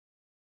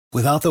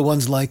Without the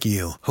ones like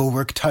you, who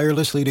work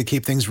tirelessly to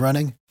keep things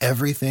running,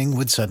 everything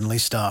would suddenly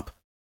stop.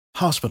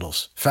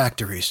 Hospitals,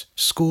 factories,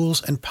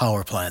 schools, and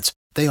power plants,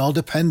 they all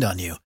depend on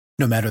you.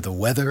 No matter the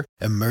weather,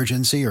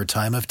 emergency, or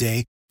time of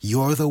day,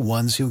 you're the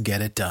ones who get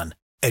it done.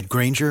 At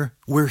Grainger,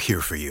 we're here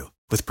for you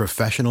with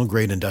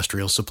professional-grade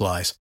industrial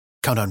supplies.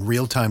 Count on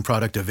real-time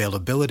product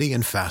availability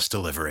and fast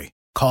delivery.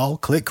 Call,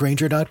 click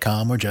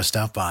Grainger.com, or just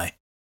stop by.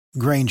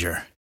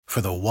 Grainger, for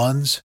the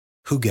ones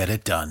who get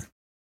it done.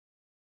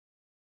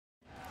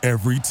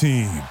 Every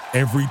team,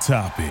 every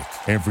topic,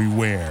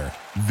 everywhere.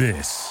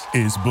 This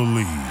is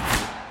Believe.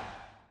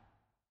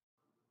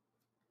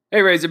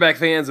 Hey Razorback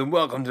fans, and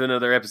welcome to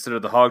another episode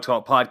of the Hawg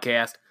Talk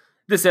podcast.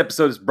 This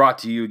episode is brought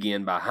to you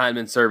again by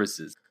Hyndman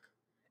Services.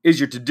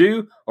 Is your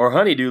to-do or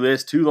honey-do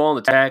list too long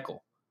to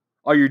tackle?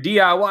 Are your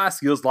DIY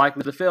skills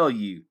likely to fail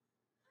you?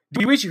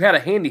 Do you wish you had a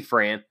handy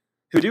friend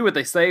who do what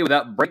they say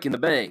without breaking the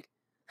bank?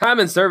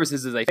 Hyndman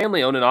Services is a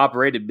family-owned and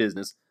operated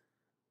business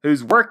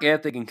whose work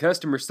ethic and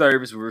customer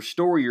service will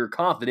restore your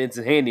confidence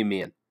in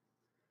handymen.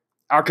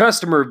 Our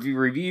customer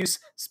reviews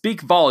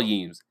speak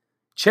volumes.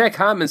 Check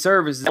Hyndman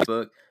Services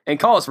book and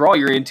call us for all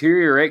your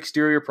interior or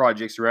exterior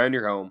projects around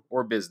your home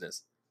or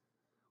business.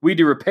 We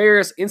do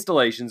repairs,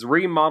 installations,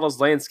 remodels,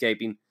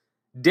 landscaping,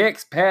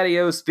 decks,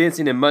 patios,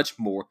 fencing, and much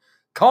more.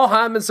 Call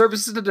Hyndman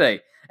Services today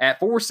at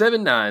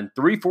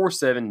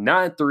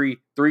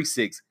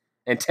 479-347-9336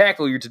 and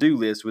tackle your to-do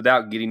list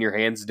without getting your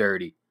hands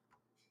dirty.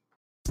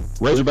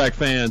 Razorback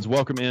fans,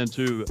 welcome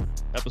into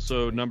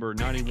episode number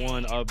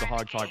 91 of the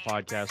Hawg Talk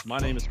podcast. My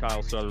name is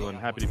Kyle Sutherland.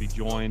 Happy to be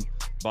joined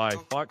by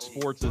Fox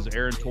Sports'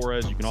 Aaron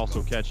Torres. You can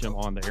also catch him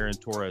on the Aaron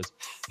Torres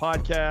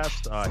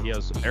podcast. He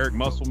has Eric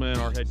Musselman,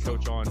 our head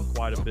coach, on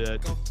quite a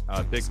bit.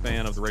 Big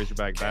fan of the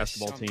Razorback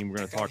basketball team. We're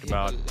going to talk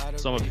about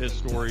some of his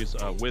stories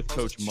with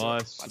Coach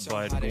Muss, but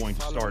going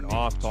to start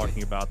off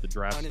talking about the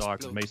draft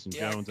stock of Mason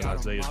Jones and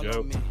Isaiah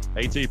Joe.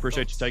 AT,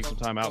 appreciate you taking some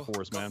time out for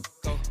us, man.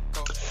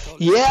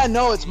 Yeah,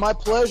 no, it's my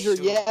pleasure.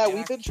 Yeah,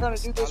 we've been trying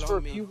to do this for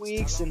a few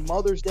weeks, and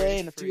Mother's Day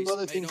and a few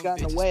other things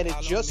got in the way, and it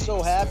just so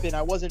happened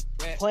I wasn't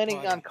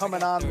planning on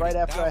coming on right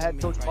after I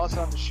had Coach Muss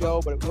on the show,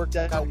 but it worked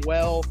out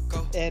well.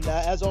 And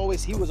as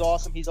always, he was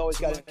awesome. He's always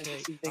got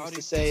interesting things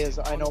to say, as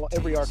I know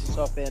every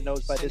Arkansas fan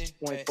knows by this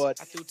point. But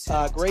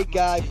great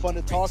guy, fun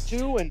to talk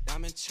to. And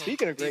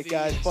speaking of great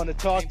guys, fun to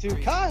talk to,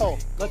 Kyle,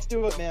 let's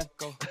do it, man.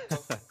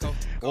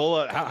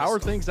 Well, how are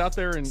things out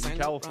there in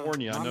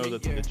California? I know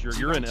that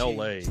you're in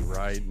LA,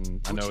 right?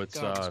 And I know it's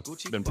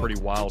been pretty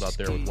wild out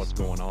there with what's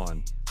going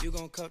on.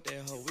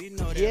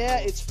 Yeah,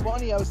 it's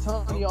funny. I was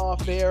telling you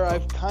off air, I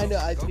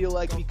feel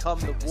like become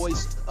the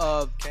voice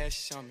of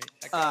California,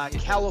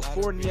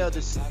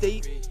 the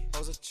state.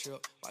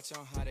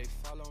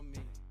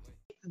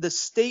 The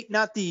state,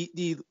 not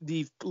the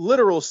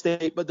literal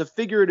state, but the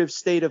figurative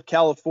state of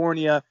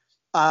California.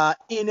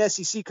 In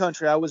SEC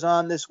country. I was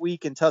on this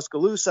week in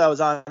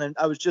Tuscaloosa.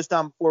 I was just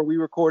on before we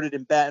recorded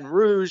in Baton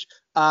Rouge.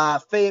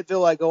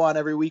 Fayetteville, I go on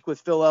every week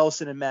with Phil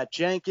Elson and Matt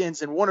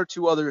Jenkins and one or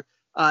two other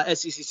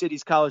SEC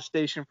cities, College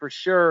Station for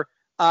sure.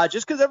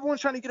 Just because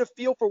everyone's trying to get a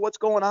feel for what's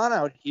going on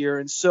out here.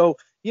 And so,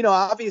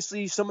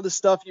 obviously some of the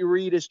stuff you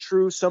read is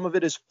true. Some of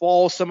it is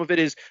false. Some of it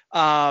is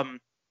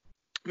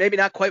maybe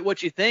not quite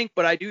what you think,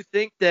 but I do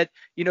think that,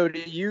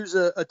 to use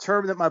a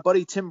term that my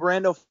buddy Tim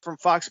Brando from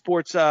Fox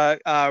Sports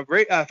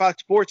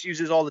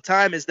uses all the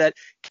time, is that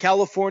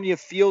California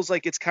feels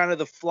like it's kind of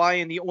the fly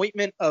in the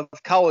ointment of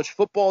college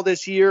football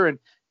this year. And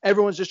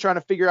everyone's just trying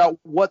to figure out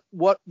what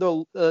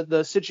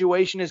the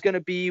situation is going to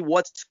be.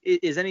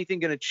 Is anything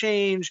going to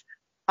change?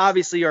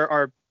 Obviously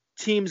our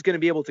team's going to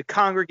be able to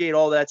congregate,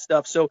 all that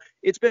stuff. So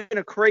it's been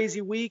a crazy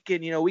week,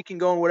 and, we can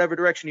go in whatever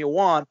direction you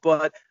want,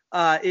 but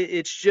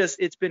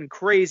it's been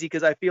crazy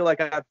because I feel like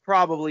I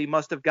probably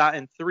must have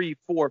gotten 3,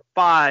 4,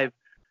 5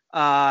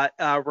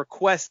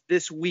 requests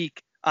this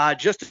week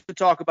just to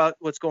talk about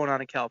what's going on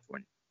in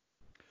California.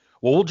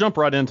 Well, we'll jump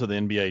right into the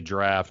NBA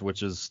draft,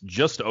 which is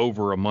just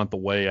over a month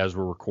away as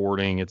we're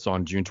recording. It's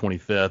on June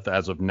 25th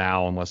as of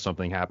now, unless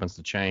something happens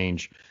to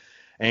change.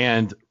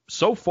 And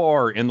so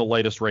far in the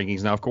latest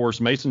rankings, now, of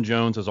course, Mason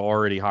Jones has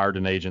already hired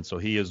an agent, so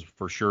he is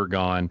for sure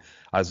gone.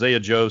 Isaiah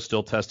Joe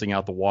still testing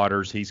out the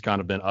waters. He's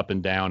kind of been up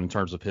and down in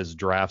terms of his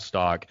draft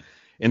stock.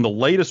 In the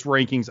latest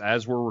rankings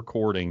as we're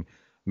recording,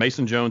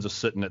 Mason Jones is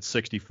sitting at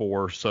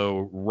 64.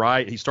 So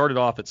he started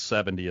off at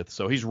 70th.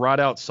 So he's right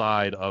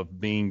outside of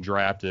being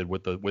drafted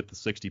with the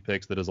 60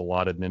 picks that is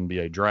allotted in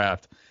NBA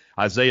draft.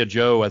 Isaiah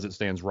Joe, as it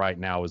stands right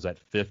now, is at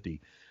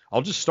 50.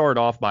 I'll just start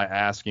off by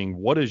asking,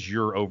 what is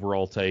your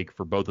overall take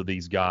for both of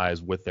these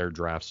guys with their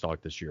draft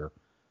stock this year?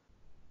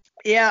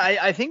 Yeah,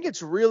 I think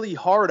it's really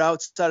hard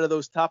outside of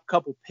those top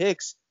couple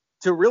picks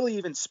to really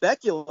even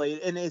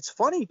speculate. And it's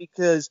funny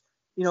because,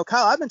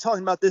 Kyle, I've been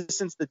talking about this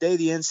since the day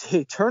the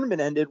NCAA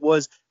tournament ended,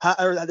 or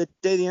the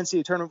day the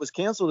NCAA tournament was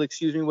canceled,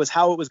 was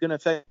how it was going to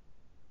affect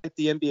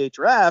the NBA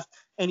draft.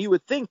 And you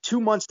would think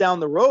 2 months down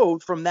the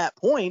road from that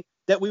point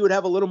that we would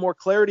have a little more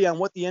clarity on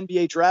what the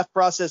NBA draft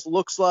process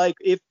looks like,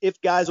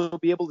 if guys will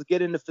be able to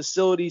get into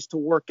facilities to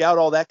work out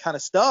all that kind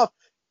of stuff.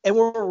 And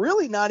we're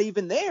really not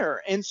even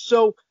there. And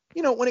so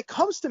when it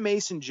comes to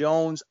Mason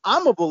Jones,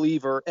 I'm a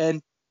believer,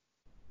 and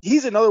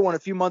he's another one a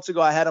few months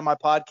ago I had on my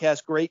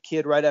podcast, great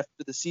kid, right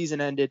after the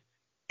season ended.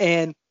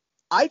 And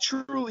I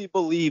truly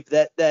believe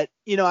that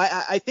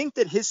I think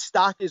that his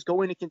stock is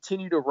going to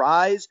continue to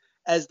rise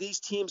as these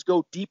teams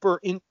go deeper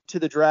into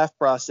the draft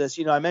process.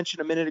 I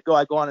mentioned a minute ago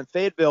I go on in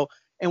Fayetteville,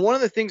 and one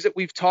of the things that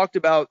we've talked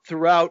about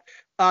throughout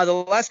the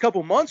last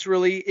couple months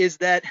really is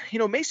that,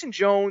 Mason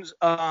Jones,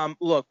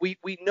 look,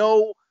 we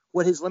know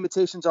what his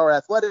limitations are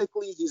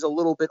athletically. He's a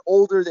little bit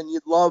older than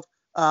you'd love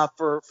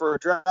for a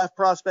draft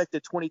prospect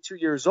at 22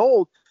 years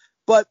old.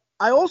 But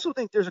I also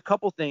think there's a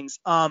couple things.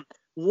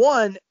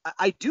 One,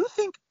 I do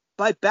think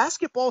by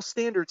basketball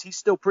standards, he's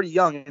still pretty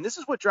young. And this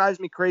is what drives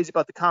me crazy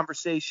about the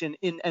conversation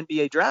in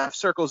NBA draft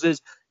circles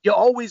is you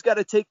always got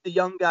to take the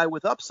young guy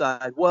with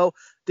upside. Well,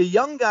 the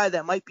young guy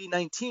that might be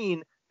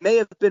 19 may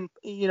have been,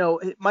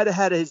 might have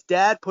had his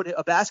dad put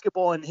a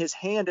basketball in his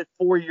hand at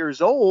 4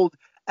 years old,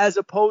 as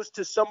opposed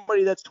to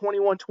somebody that's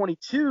 21,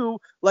 22,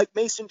 like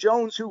Mason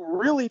Jones, who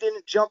really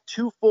didn't jump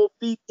 2 full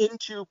feet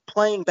into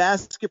playing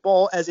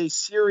basketball as a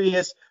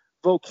serious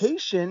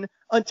vocation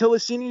until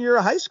his senior year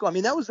of high school. I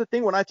mean, that was the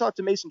thing when I talked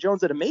to Mason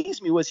Jones that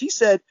amazed me was he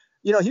said,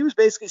 he was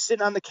basically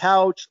sitting on the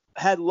couch,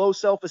 had low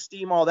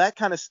self-esteem, all that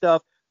kind of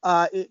stuff,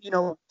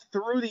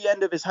 through the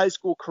end of his high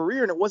school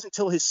career. And it wasn't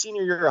until his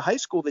senior year of high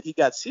school that he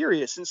got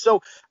serious. And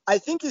so I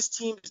think his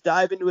teams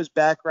dive into his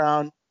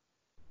background,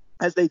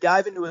 as they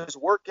dive into his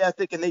work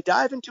ethic and they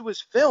dive into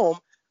his film,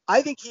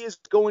 I think he is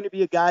going to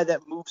be a guy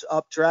that moves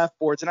up draft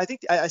boards. And I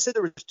think I said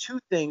there was 2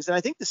 things. And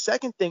I think the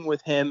second thing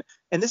with him,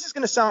 and this is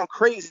going to sound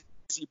crazy,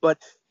 but,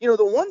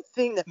 the one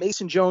thing that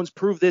Mason Jones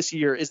proved this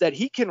year is that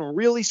he can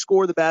really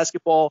score the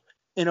basketball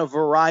in a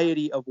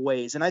variety of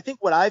ways. And I think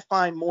what I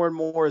find more and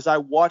more as I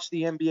watch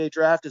the NBA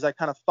draft, as I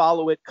kind of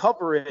follow it,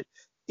 cover it,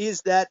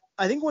 is that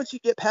I think once you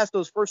get past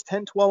those first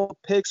 10, 12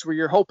 picks where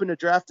you're hoping to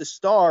draft a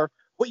star,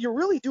 what you're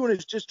really doing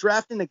is just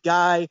drafting a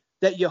guy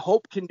that you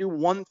hope can do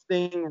one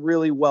thing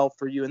really well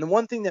for you. And the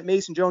one thing that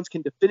Mason Jones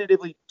can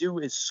definitively do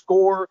is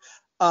score.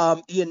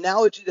 The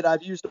analogy that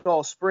I've used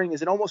all spring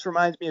is it almost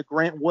reminds me of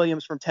Grant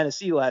Williams from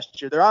Tennessee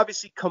last year. They're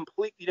obviously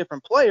completely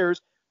different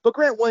players, but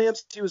Grant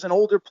Williams, he was an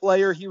older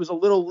player. He was a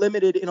little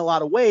limited in a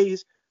lot of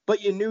ways,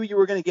 but you knew you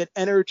were going to get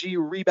energy,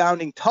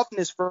 rebounding,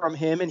 toughness from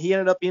him, and he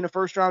ended up being a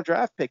first-round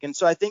draft pick. And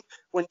so I think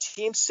when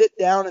teams sit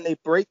down and they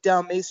break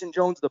down Mason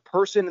Jones, the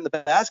person and the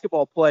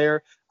basketball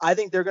player, I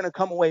think they're going to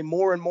come away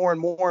more and more and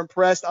more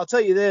impressed. I'll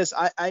tell you this,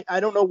 I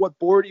don't know what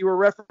board you were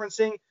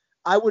referencing.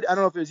 I don't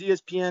know if it was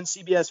ESPN,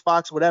 CBS,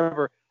 Fox,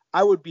 whatever.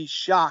 I would be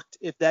shocked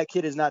if that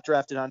kid is not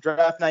drafted on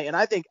draft night. And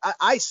I think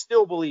I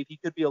still believe he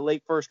could be a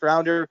late first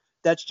rounder.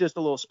 That's just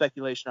a little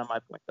speculation on my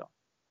point, though.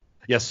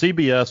 Yeah,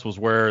 CBS was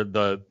where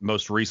the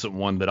most recent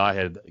one that I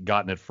had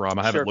gotten it from.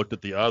 I haven't looked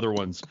at the other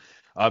ones.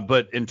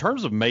 But in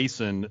terms of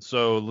Mason,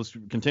 so let's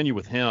continue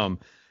with him.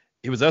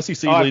 He was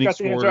SEC leading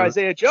scorer.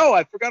 Isaiah Joe.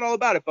 I forgot all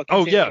about it. But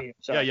yeah.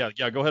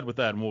 Go ahead with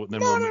that. And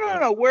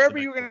No. Wherever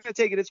you were going to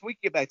take it, we can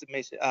get back to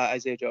Mason,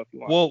 Isaiah Joe if you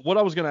want. Well, what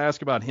I was going to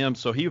ask about him,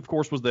 so he, of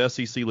course, was the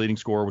SEC leading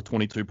scorer with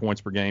 22 points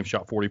per game,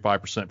 shot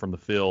 45% from the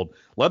field,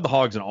 led the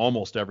Hogs in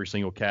almost every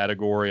single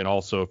category, and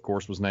also, of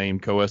course, was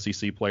named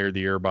co-SEC Player of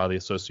the Year by the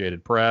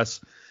Associated Press.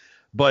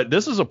 But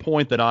this is a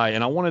point that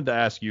I wanted to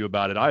ask you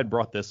about it. I had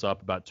brought this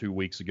up about 2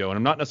 weeks ago, and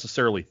I'm not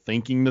necessarily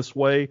thinking this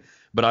way,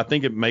 but I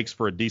think it makes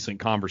for a decent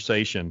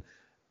conversation.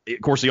 Of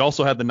course, he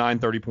also had the 9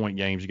 30-point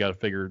games. You got to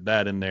figure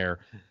that in there.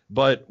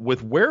 But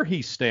with where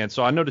he stands,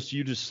 so I noticed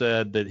you just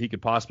said that he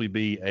could possibly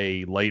be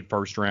a late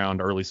first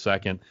round, early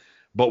second.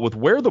 But with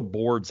where the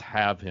boards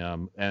have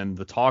him and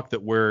the talk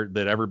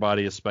that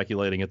everybody is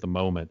speculating at the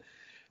moment,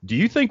 do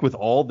you think with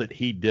all that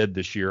he did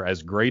this year,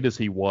 as great as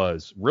he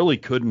was, really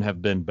couldn't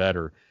have been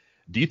better?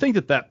 Do you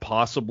think that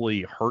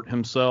possibly hurt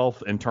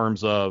himself in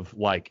terms of,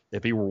 like,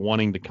 if he were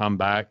wanting to come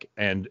back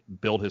and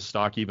build his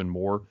stock even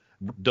more?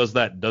 Does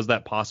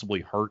that possibly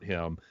hurt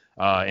him?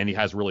 And he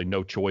has really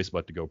no choice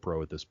but to go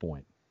pro at this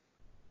point.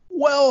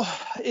 Well,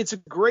 it's a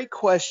great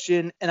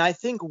question. And I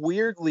think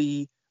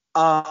weirdly,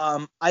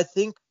 I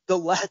think the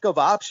lack of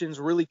options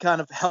really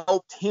kind of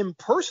helped him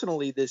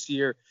personally this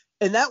year.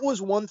 And that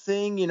was one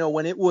thing,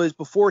 when it was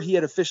before he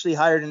had officially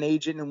hired an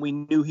agent and we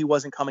knew he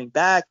wasn't coming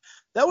back.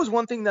 That was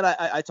one thing that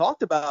I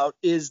talked about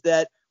is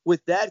that with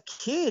that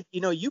kid,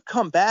 you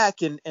come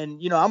back and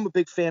I'm a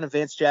big fan of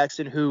Vance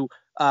Jackson, who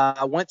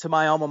went to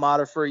my alma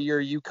mater for a year,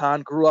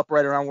 UConn, grew up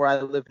right around where I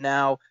live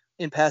now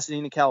in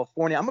Pasadena,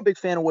 California. I'm a big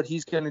fan of what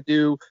he's going to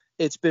do.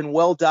 It's been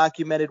well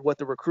documented what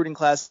the recruiting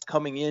class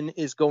coming in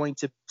is going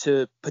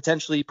to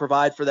potentially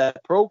provide for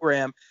that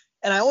program.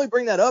 And I only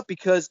bring that up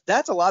because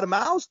that's a lot of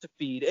mouths to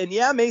feed. And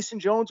yeah,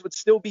 Mason Jones would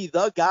still be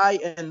the guy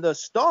and the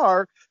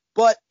star.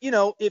 But,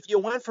 if you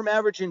went from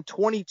averaging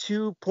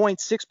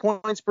 22.6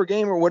 points per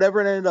game or whatever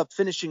it ended up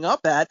finishing up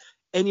at,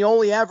 and you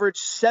only average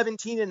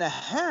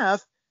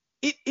 17.5,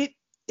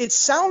 it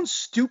sounds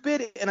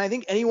stupid. And I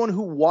think anyone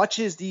who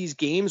watches these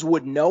games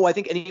would know. I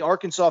think any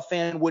Arkansas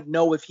fan would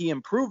know if he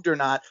improved or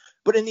not.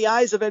 But in the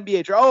eyes of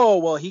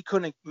NBA, he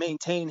couldn't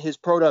maintain his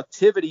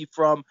productivity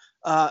from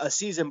a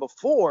season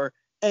before.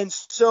 And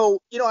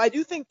so, I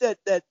do think that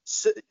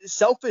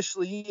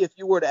selfishly, if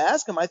you were to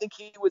ask him, I think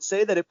he would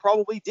say that it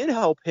probably did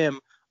help him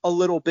a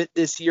little bit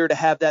this year to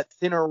have that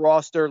thinner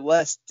roster,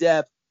 less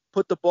depth,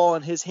 put the ball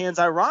in his hands.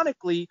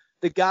 Ironically,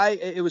 the guy,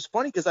 it was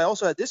funny because I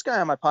also had this guy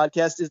on my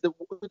podcast, is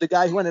the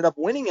guy who ended up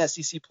winning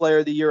SEC Player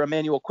of the Year,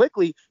 Emmanuel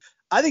Quickly.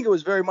 I think it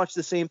was very much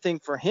the same thing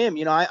for him.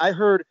 I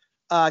heard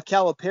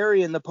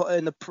Calipari in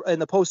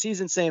the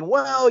postseason saying,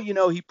 well,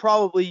 he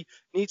probably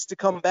needs to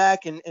come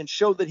back and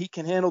show that he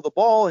can handle the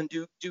ball and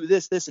do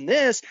this, and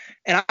this.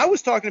 And I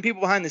was talking to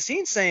people behind the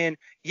scenes saying,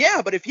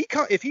 yeah, but if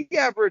he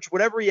averaged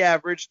whatever he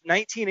averaged,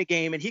 19 a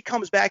game, and he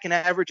comes back and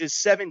averages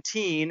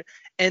 17,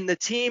 and the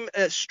team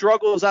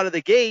struggles out of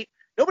the gate,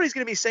 nobody's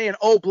going to be saying,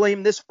 oh,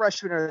 blame this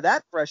freshman or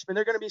that freshman.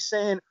 They're going to be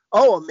saying,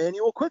 oh,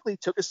 Emmanuel Quickly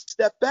took a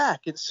step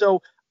back. And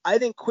so I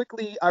think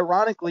Quickly,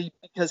 ironically,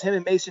 because him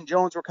and Mason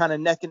Jones were kind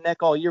of neck and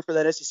neck all year for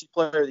that SEC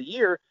Player of the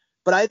Year,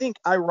 but I think,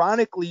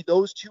 ironically,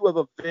 those two have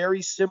a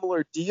very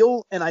similar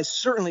deal, and I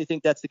certainly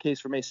think that's the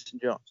case for Mason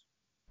Jones.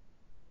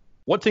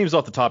 What teams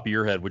off the top of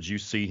your head would you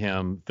see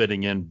him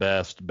fitting in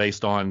best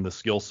based on the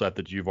skill set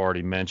that you've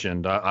already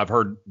mentioned? I've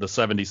heard the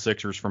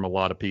 76ers from a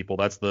lot of people.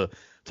 That's the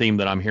team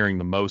that I'm hearing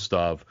the most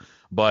of,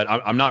 but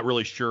I'm not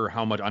really sure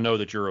how much. I know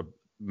that you're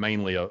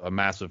mainly a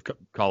massive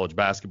college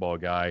basketball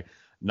guy.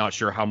 Not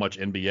sure how much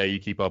NBA you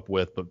keep up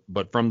with,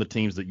 but from the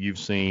teams that you've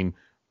seen,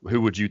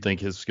 who would you think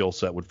his skill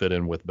set would fit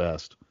in with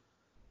best?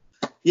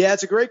 Yeah,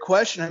 it's a great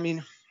question. I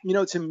mean,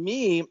 to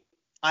me,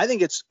 I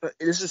think this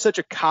is such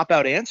a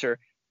cop-out answer.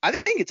 I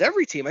think it's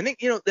every team. I think,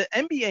 the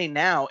NBA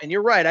now, and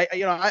you're right.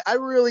 I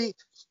really,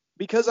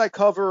 because I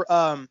cover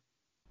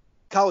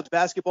college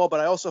basketball, but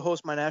I also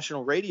host my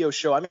national radio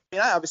show. I mean,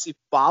 I obviously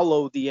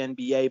follow the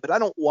NBA, but I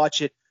don't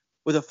watch it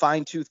with a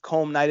fine-tooth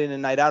comb night in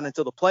and night out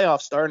until the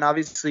playoffs start. And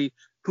obviously,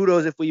 who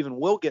knows if we even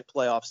will get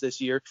playoffs this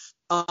year.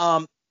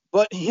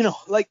 But,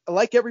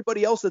 like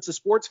everybody else that's a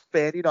sports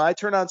fan, I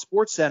turn on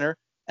SportsCenter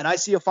and I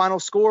see a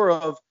final score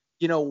of,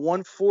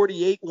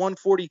 148,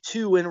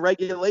 142 in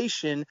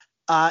regulation.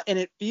 And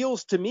it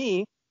feels to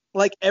me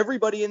like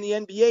everybody in the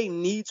NBA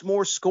needs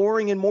more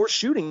scoring and more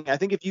shooting. I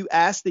think if you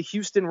ask the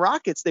Houston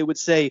Rockets, they would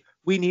say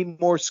we need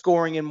more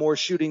scoring and more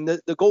shooting.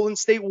 The Golden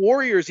State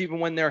Warriors, even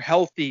when they're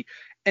healthy.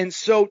 And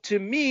so to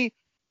me,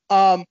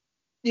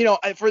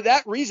 for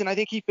that reason, I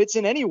think he fits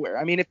in anywhere.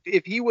 I mean,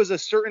 if he was a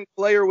certain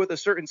player with a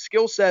certain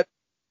skill set,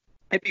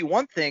 it'd be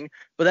one thing,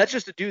 but that's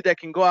just a dude that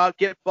can go out,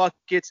 get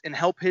buckets, and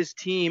help his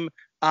team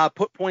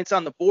put points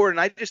on the board. And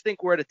I just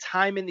think we're at a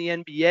time in the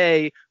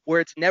NBA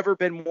where it's never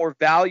been more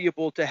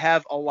valuable to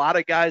have a lot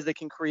of guys that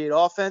can create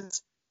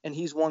offense, and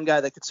he's one guy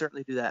that could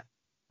certainly do that.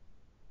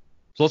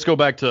 So let's go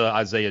back to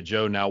Isaiah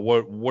Joe now.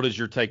 What is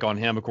your take on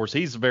him? Of course,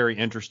 he's very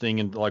interesting,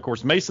 and of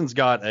course, Mason's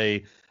got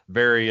a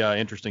very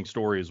interesting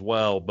story as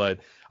well. But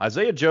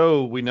Isaiah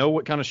Joe, we know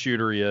what kind of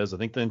shooter he is. I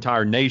think the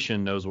entire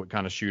nation knows what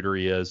kind of shooter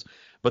he is.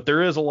 But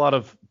there is a lot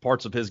of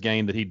parts of his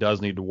game that he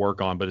does need to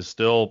work on, but is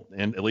still,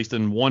 and at least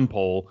in one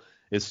poll,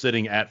 is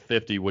sitting at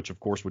 50, which of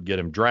course would get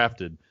him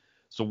drafted.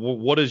 So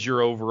what is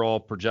your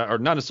overall or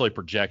not necessarily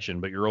projection,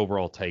 but your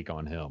overall take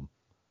on him?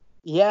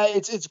 Yeah,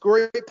 it's a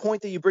great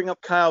point that you bring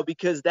up, Kyle,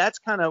 because that's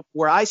kind of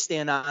where I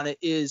stand on it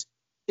is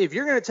if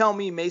you're going to tell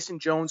me Mason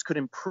Jones could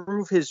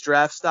improve his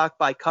draft stock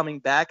by coming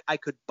back, I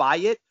could buy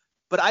it.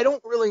 But I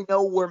don't really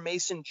know where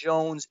Mason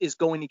Jones is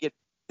going to get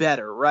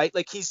better, right?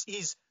 Like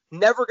he's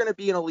never going to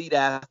be an elite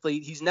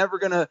athlete. He's never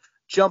going to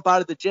jump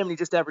out of the gym and he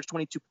just averaged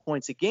 22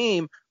 points a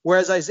game.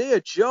 Whereas Isaiah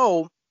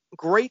Joe,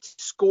 great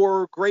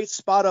scorer, great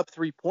spot up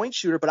 3-point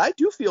shooter, but I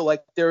do feel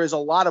like there is a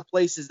lot of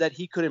places that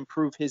he could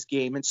improve his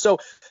game. And so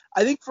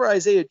I think for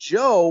Isaiah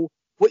Joe,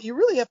 what you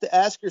really have to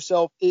ask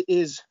yourself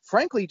is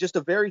frankly just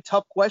a very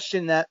tough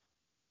question that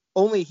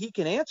only he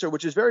can answer,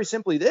 which is very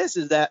simply this,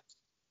 is that,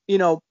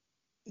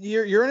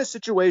 you're in a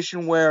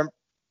situation where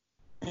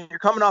you're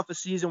coming off a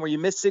season where you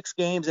missed 6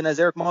 games. And as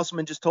Eric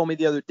Musselman just told me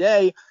the other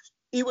day,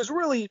 he was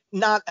really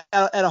not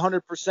at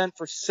 100%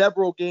 for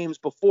several games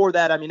before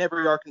that. I mean,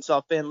 every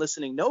Arkansas fan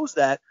listening knows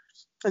that.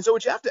 And so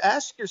what you have to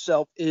ask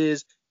yourself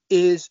is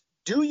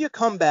do you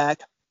come back?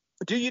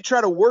 Do you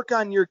try to work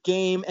on your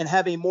game and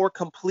have a more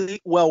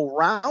complete,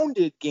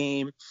 well-rounded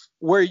game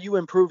where you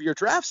improve your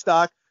draft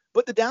stock?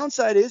 But the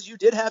downside is you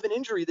did have an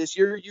injury this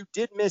year. You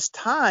did miss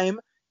time,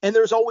 and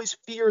there's always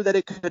fear that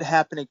it could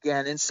happen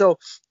again. And so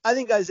I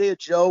think Isaiah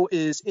Joe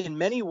is in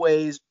many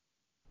ways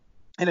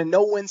in a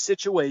no-win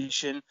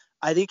situation.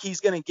 I think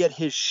he's going to get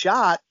his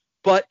shot.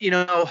 But,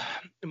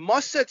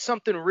 Muss said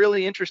something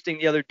really interesting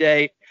the other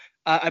day.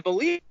 I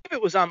believe it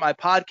was on my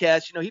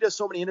podcast. He does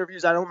so many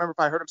interviews. I don't remember if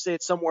I heard him say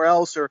it somewhere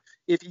else or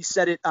if he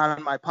said it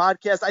on my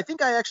podcast. I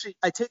think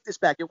I take this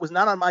back. It was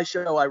not on my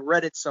show. I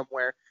read it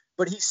somewhere.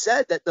 But he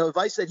said that the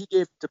advice that he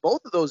gave to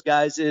both of those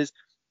guys is,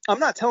 I'm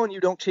not telling you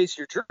don't chase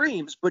your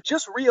dreams, but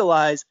just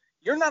realize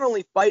you're not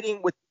only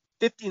fighting with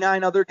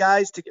 59 other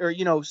guys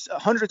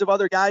hundreds of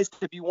other guys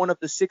to be one of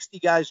the 60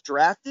 guys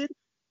drafted,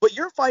 but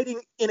you're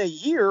fighting in a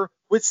year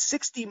with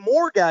 60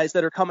 more guys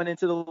that are coming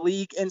into the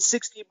league and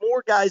 60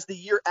 more guys the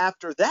year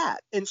after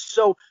that. And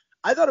so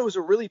I thought it was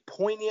a really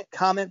poignant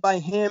comment by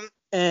him.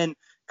 And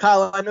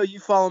Kyle, I know you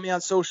follow me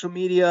on social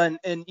media,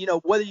 and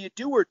whether you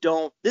do or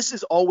don't, this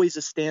is always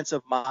a stance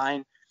of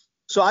mine.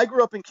 So I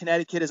grew up in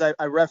Connecticut, as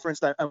I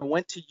referenced. I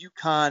went to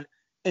UConn,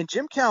 and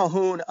Jim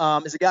Calhoun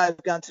is a guy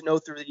I've gotten to know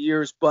through the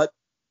years. But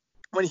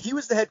when he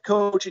was the head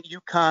coach at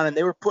UConn and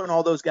they were putting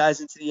all those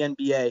guys into the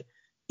NBA,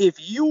 if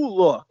you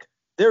look,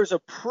 there's a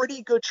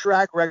pretty good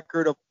track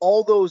record of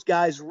all those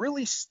guys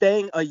really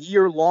staying a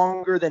year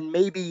longer than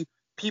maybe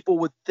people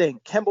would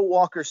think. Kemba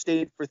Walker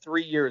stayed for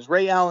 3 years.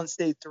 Ray Allen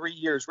stayed 3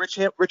 years.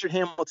 Richard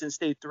Hamilton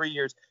stayed 3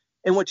 years.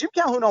 And what Jim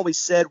Calhoun always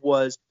said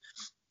was,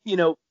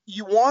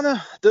 you want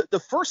to – the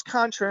first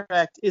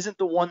contract isn't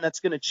the one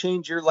that's going to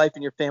change your life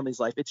and your family's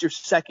life. It's your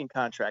second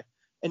contract.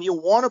 And you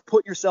want to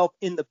put yourself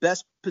in the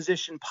best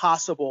position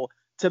possible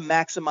to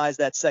maximize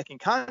that second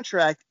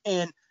contract.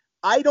 And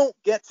I don't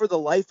get for the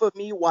life of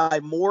me why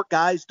more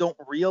guys don't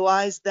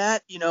realize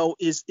that,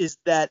 is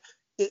that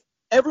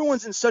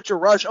everyone's in such a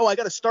rush. Oh, I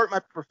got to start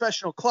my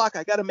professional clock.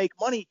 I got to make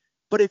money.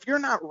 But if you're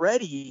not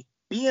ready,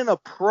 being a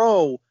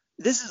pro,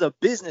 this is a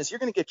business. You're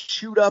going to get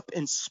chewed up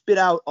and spit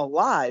out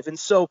alive. And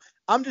so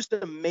I'm just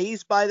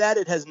amazed by that.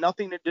 It has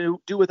nothing to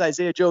do with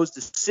Isaiah Joe's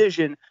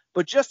decision,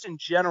 but just in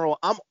general,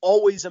 I'm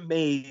always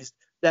amazed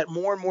that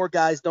more and more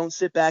guys don't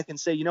sit back and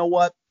say, you know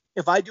what,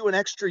 if I do an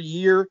extra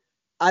year,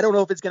 I don't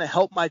know if it's going to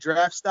help my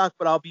draft stock,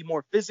 but I'll be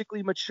more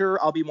physically mature.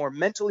 I'll be more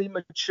mentally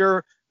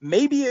mature.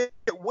 Maybe it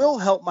will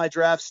help my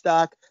draft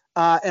stock,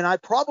 and I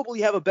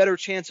probably have a better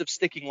chance of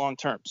sticking long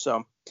term.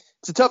 So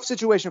it's a tough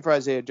situation for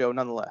Isaiah Joe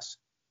nonetheless.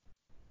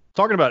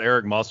 Talking about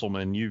Eric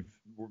Musselman, you've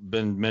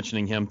been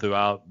mentioning him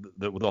throughout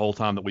the whole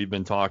time that we've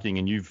been talking,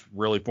 and you've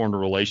really formed a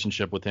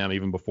relationship with him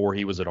even before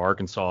he was at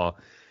Arkansas.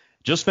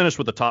 Just finished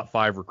with the top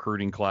 5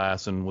 recruiting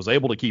class and was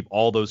able to keep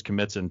all those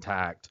commits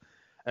intact.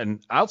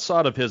 And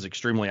outside of his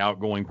extremely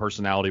outgoing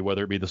personality,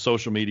 whether it be the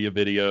social media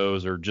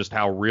videos or just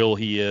how real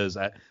he is,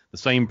 at the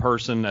same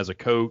person as a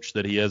coach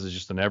that he is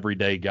just an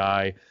everyday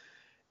guy,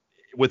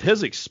 with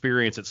his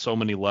experience at so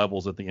many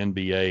levels at the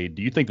NBA,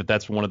 do you think that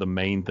that's one of the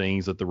main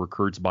things that the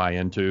recruits buy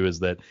into,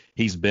 is that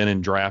he's been in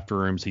draft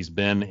rooms, he's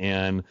been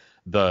in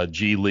the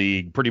G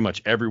League, pretty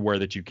much everywhere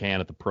that you can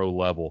at the pro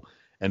level,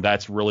 and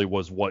that's really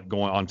was what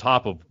going on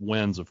top of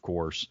wins, of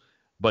course.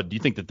 But do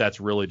you think that that's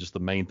really just the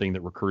main thing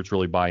that recruits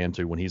really buy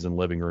into when he's in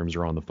living rooms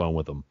or on the phone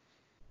with them?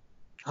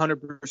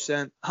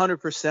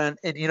 100%.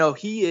 And,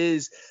 he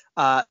is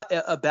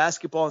a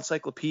basketball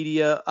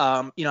encyclopedia.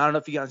 I don't know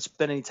if you got to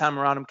spend any time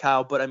around him,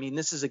 Kyle, but I mean,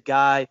 this is a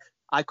guy,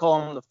 I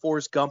call him the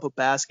Forrest Gump of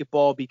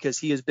basketball, because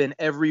he has been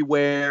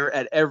everywhere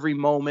at every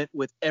moment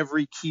with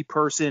every key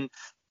person.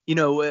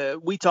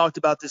 We talked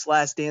about this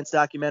Last Dance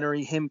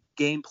documentary, him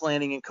game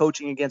planning and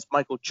coaching against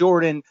Michael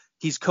Jordan.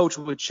 He's coached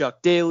with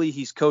Chuck Daly.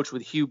 He's coached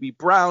with Hugh B.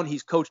 Brown.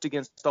 He's coached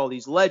against all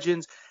these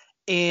legends.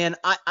 And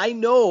I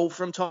know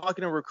from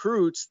talking to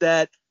recruits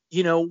that,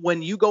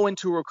 when you go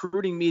into a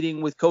recruiting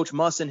meeting with Coach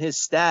Muss and his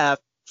staff,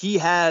 he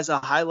has a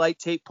highlight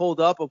tape pulled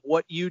up of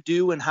what you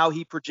do and how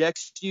he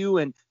projects you.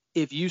 And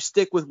if you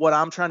stick with what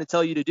I'm trying to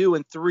tell you to do,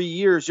 in 3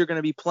 years, you're going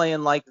to be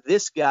playing like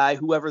this guy,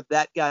 whoever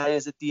that guy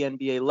is at the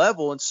NBA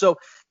level. And so,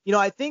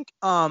 I think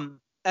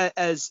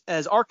as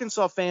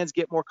Arkansas fans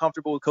get more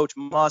comfortable with Coach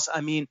Muss,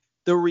 I mean,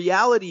 the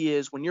reality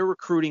is when you're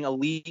recruiting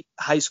elite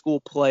high school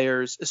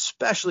players,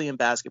 especially in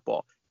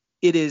basketball,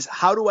 it is,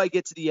 how do I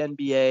get to the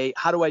NBA?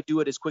 How do I do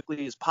it as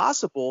quickly as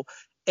possible?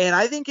 And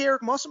I think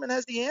Eric Musselman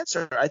has the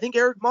answer. I think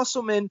Eric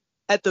Musselman,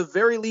 at the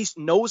very least,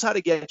 knows how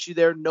to get you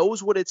there,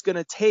 knows what it's going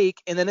to take,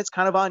 and then it's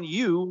kind of on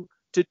you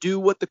to do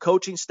what the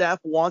coaching staff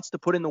wants, to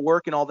put in the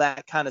work and all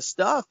that kind of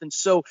stuff. And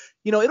so,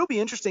 it'll be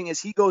interesting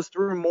as he goes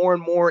through more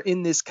and more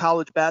in this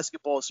college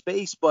basketball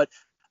space. But,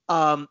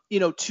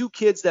 2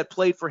 kids that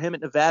played for him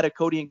at Nevada,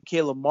 Cody and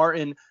Caleb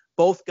Martin,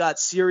 both got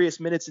serious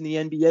minutes in the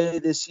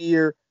NBA this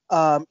year.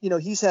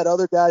 He's had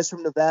other guys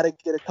from Nevada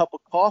get a cup of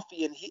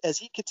coffee, and as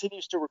he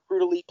continues to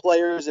recruit elite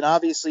players, and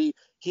obviously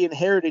he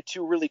inherited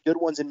 2 really good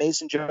ones in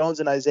Mason Jones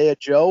and Isaiah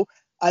Joe.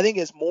 I think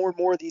as more and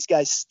more of these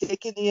guys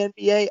stick in the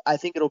NBA, I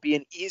think it'll be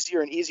an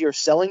easier and easier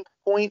selling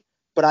point.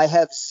 But I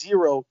have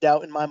zero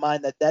doubt in my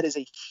mind that that is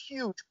a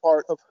huge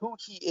part of who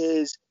he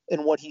is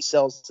and what he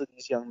sells to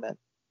these young men.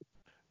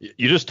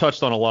 You just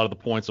touched on a lot of the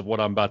points of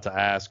what I'm about to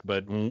ask,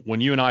 but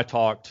when you and I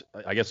talked,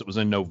 I guess it was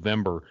in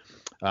November,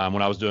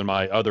 when I was doing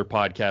my other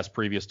podcast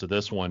previous to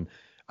this one,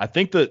 I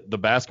think that the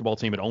basketball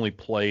team had only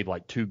played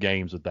like 2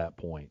 games at that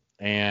point.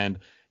 And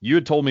you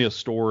had told me a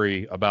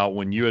story about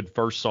when you had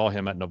first saw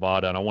him at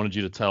Nevada, and I wanted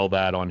you to tell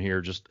that on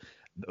here, just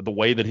the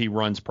way that he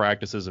runs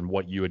practices and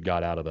what you had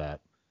got out of that.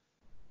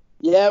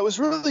 Yeah, it was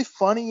really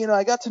funny.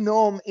 I got to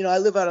know him. I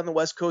live out on the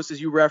West Coast, as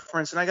you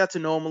referenced, and I got to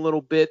know him a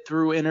little bit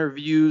through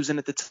interviews. And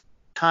at the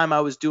time,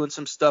 I was doing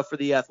some stuff for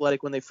The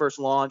Athletic when they first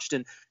launched,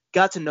 and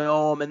got to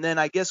know him. And then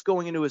I guess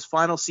going into his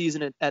final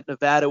season at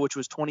Nevada, which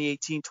was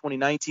 2018,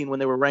 2019, when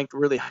they were ranked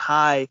really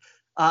high,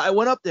 I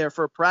went up there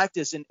for a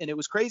practice, and it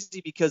was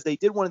crazy because they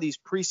did one of these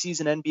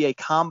preseason NBA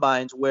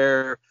combines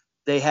where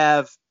they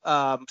have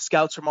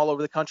scouts from all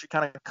over the country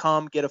kind of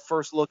come get a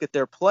first look at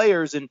their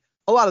players. And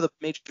a lot of the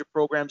major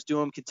programs do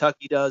them.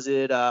 Kentucky does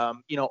it.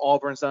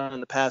 Auburn's done it in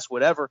the past,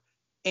 whatever.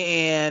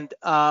 And,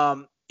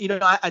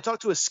 I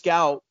talked to a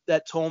scout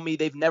that told me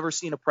they've never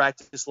seen a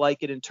practice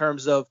like it in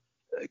terms of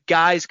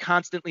guys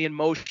constantly in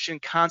motion,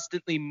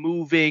 constantly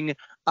moving,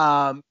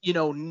 no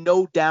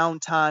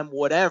downtime,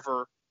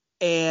 whatever.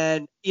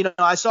 And,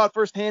 I saw it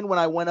firsthand when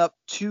I went up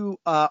to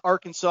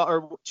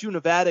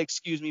Nevada,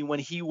 when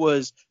he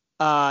was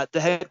the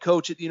head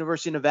coach at the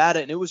University of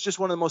Nevada. And it was just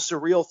one of the most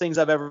surreal things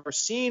I've ever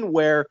seen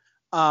where,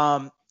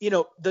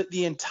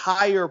 the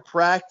entire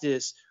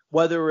practice,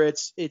 whether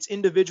it's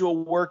individual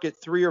work at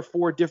 3 or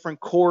 4 different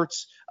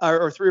courts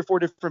or 3 or 4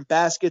 different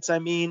baskets,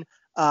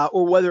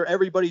 or whether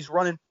everybody's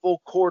running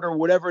full court or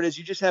whatever it is,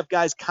 you just have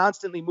guys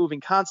constantly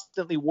moving,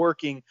 constantly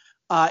working.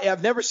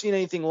 I've never seen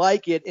anything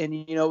like it. And,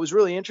 it was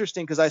really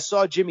interesting because I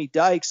saw Jimmy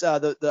Dykes,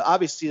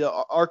 obviously the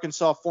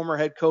Arkansas former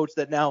head coach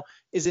that now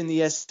is in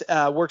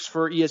works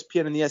for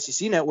ESPN and the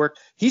SEC network.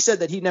 He said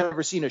that he'd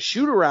never seen a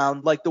shoot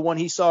around like the one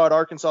he saw at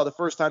Arkansas the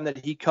first time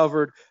that he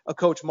covered a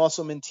Coach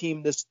Musselman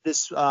team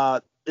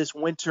this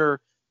winter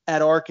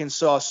at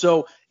Arkansas.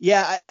 So,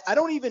 yeah, I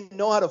don't even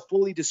know how to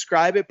fully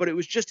describe it, but it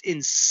was just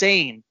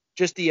insane,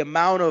 just the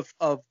amount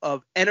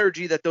of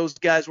energy that those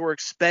guys were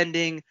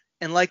expending.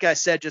 And like I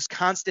said, just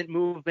constant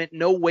movement,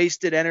 no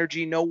wasted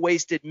energy, no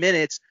wasted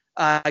minutes,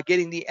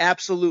 getting the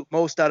absolute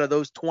most out of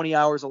those 20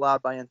 hours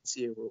allowed by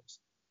NCAA rules.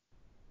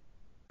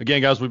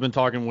 Again, guys, we've been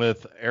talking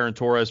with Aaron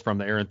Torres from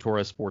the Aaron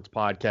Torres Sports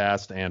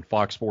Podcast and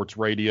Fox Sports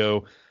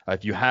Radio.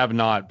 If you have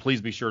not,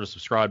 please be sure to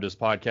subscribe to his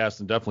podcast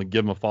and definitely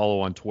give him a follow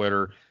on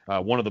Twitter.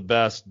 One of the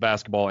best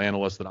basketball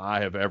analysts that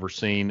I have ever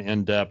seen,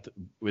 in depth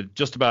with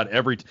just about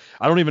every.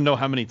 I don't even know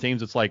how many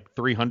teams. It's like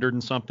 300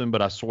 and something,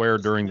 but I swear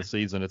during the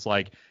season, it's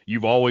like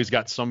you've always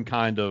got some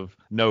kind of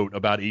note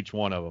about each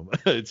one of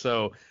them.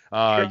 So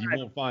you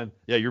won't find.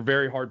 Yeah, you're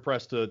very hard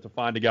pressed to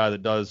find a guy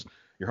that does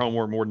your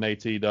homework more than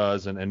AT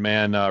does. And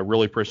man,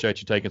 really appreciate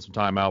you taking some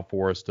time out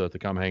for us to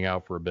come hang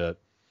out for a bit.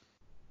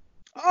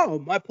 Oh,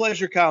 my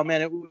pleasure, Kyle,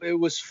 man. It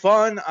was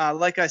fun.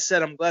 Like I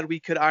said, I'm glad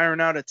we could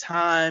iron out a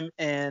time,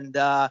 and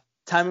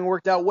timing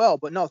worked out well.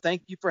 But no,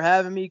 thank you for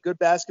having me. Good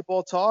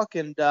basketball talk,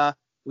 and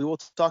we will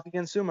talk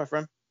again soon, my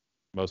friend.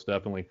 Most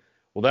definitely.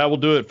 Well, that will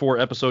do it for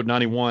episode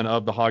 91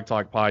 of the Hawg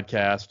Talk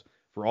podcast.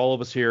 For all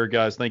of us here,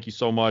 guys, thank you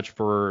so much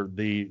for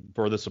the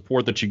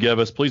support that you give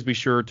us. Please be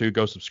sure to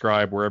go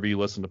subscribe wherever you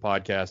listen to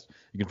podcasts.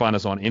 You can find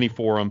us on any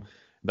forum.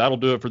 That'll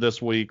do it for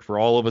this week. For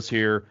all of us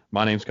here,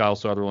 my name's Kyle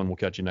Sutherland. We'll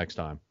catch you next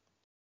time.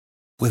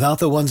 Without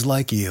the ones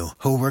like you,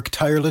 who work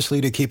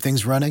tirelessly to keep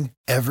things running,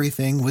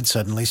 everything would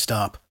suddenly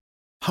stop.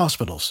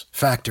 Hospitals,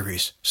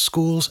 factories,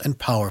 schools, and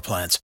power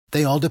plants,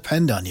 they all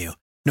depend on you.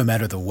 No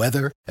matter the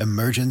weather,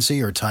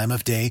 emergency, or time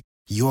of day,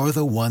 you're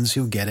the ones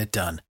who get it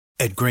done.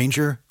 At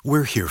Grainger,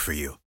 we're here for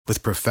you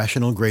with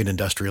professional-grade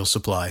industrial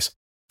supplies.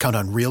 Count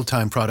on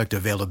real-time product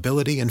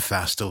availability and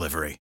fast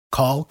delivery.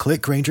 Call,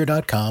 click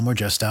Grainger.com, or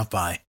just stop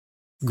by.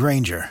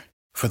 Grainger,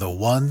 for the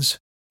ones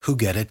who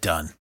get it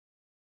done.